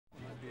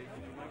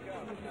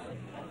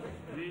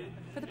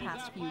For the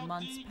past few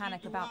months,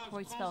 panic about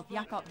Creutzfeldt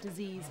Jakob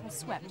disease has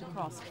swept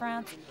across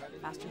France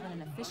faster than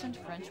an efficient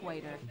French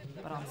waiter.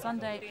 But on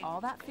Sunday,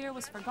 all that fear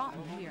was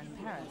forgotten here in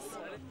Paris.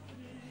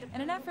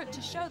 In an effort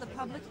to show the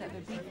public that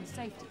their beef is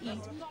safe to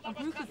eat, a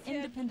group of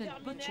independent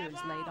butchers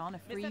laid on a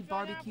free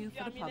barbecue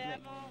for the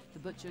public. The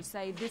butchers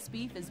say this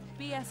beef is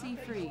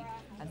BSE-free,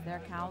 as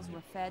their cows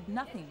were fed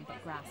nothing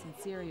but grass and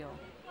cereal.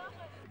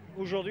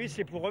 Aujourd'hui,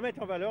 c'est pour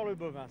remettre en valeur le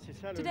bovin. C'est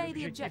ça Today,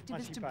 the objective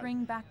is to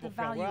bring back the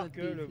value of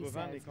beef, he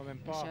says,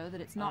 to show that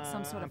it's not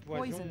some sort of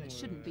poison that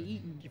shouldn't be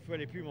eaten. Qu'il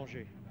fallait plus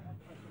manger.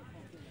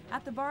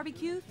 At the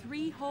barbecue,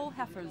 3 whole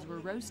heifers were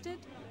roasted,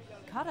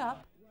 cut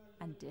up,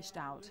 and dished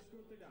out.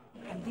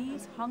 And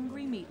these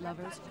hungry meat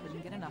lovers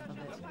couldn't get enough of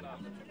it.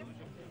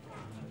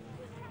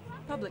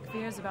 Public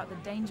fears about the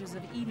dangers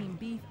of eating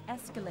beef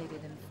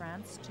escalated in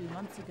France 2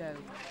 months ago,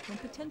 when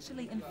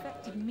potentially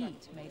infected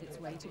meat made its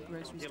way to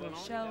grocery store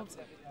shelves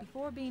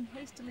before being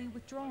hastily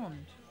withdrawn.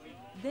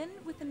 Then,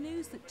 with the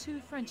news that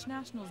 2 French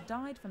nationals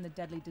died from the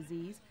deadly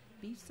disease,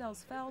 beef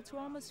sales fell to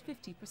almost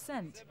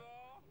 50%.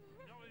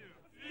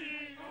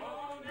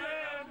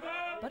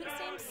 But it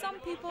seems some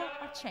people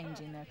are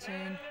changing their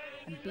tune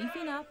and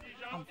beefing up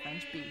on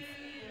French beef.